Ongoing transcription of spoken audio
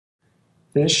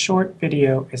This short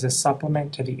video is a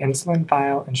supplement to the Insulin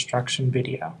Vial Instruction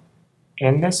video.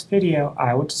 In this video,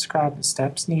 I will describe the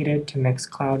steps needed to mix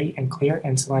cloudy and clear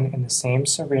insulin in the same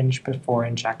syringe before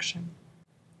injection.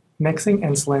 Mixing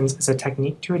insulins is a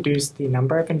technique to reduce the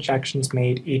number of injections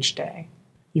made each day.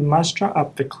 You must draw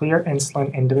up the clear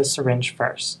insulin into the syringe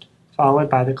first, followed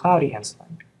by the cloudy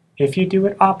insulin. If you do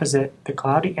it opposite, the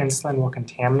cloudy insulin will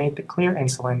contaminate the clear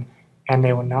insulin and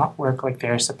they will not work like they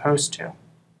are supposed to.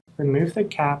 Remove the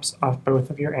caps off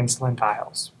both of your insulin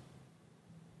vials.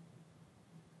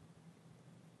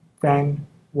 Then,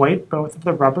 wipe both of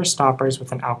the rubber stoppers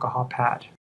with an alcohol pad.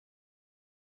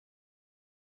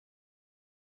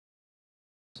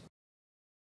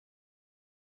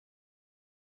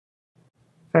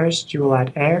 First, you will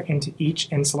add air into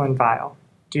each insulin vial.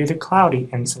 Do the cloudy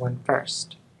insulin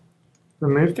first.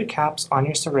 Remove the caps on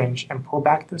your syringe and pull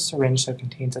back the syringe so it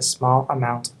contains a small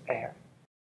amount of air.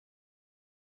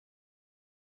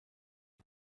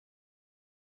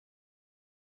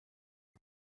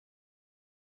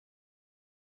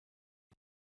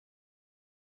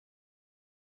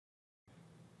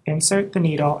 Insert the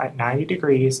needle at 90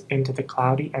 degrees into the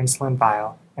cloudy insulin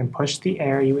vial and push the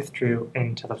air you withdrew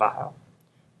into the vial.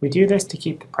 We do this to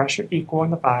keep the pressure equal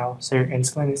in the vial so your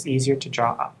insulin is easier to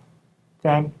draw up.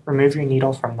 Then, remove your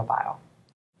needle from the vial.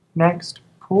 Next,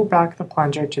 pull back the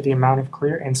plunger to the amount of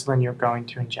clear insulin you're going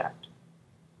to inject.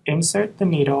 Insert the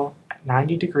needle at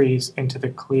 90 degrees into the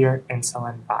clear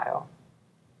insulin vial.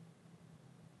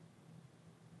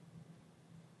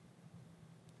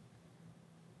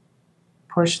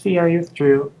 Push the air you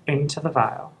withdrew into the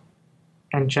vial,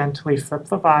 and gently flip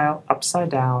the vial upside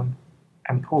down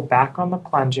and pull back on the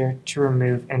plunger to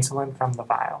remove insulin from the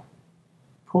vial.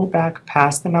 Pull back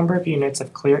past the number of units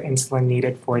of clear insulin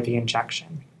needed for the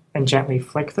injection, and gently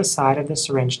flick the side of the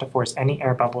syringe to force any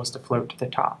air bubbles to float to the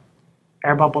top.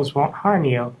 Air bubbles won't harm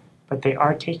you, but they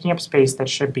are taking up space that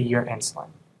should be your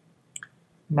insulin.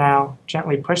 Now,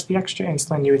 gently push the extra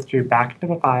insulin you withdrew back into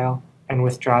the vial and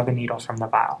withdraw the needle from the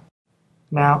vial.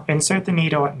 Now, insert the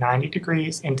needle at 90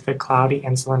 degrees into the cloudy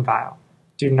insulin vial.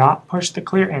 Do not push the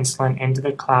clear insulin into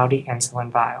the cloudy insulin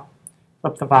vial.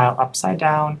 Flip the vial upside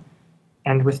down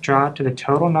and withdraw to the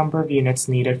total number of units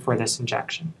needed for this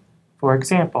injection. For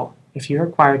example, if you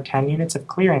required 10 units of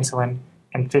clear insulin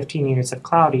and 15 units of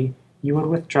cloudy, you would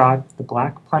withdraw the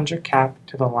black plunger cap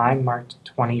to the line marked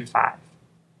 25.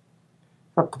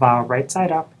 Flip the vial right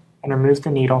side up and remove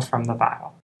the needle from the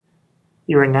vial.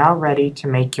 You are now ready to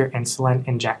make your insulin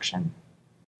injection.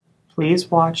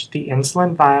 Please watch the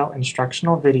Insulin Vial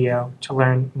instructional video to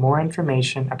learn more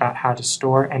information about how to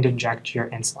store and inject your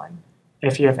insulin.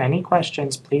 If you have any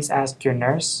questions, please ask your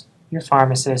nurse, your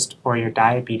pharmacist, or your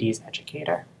diabetes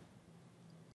educator.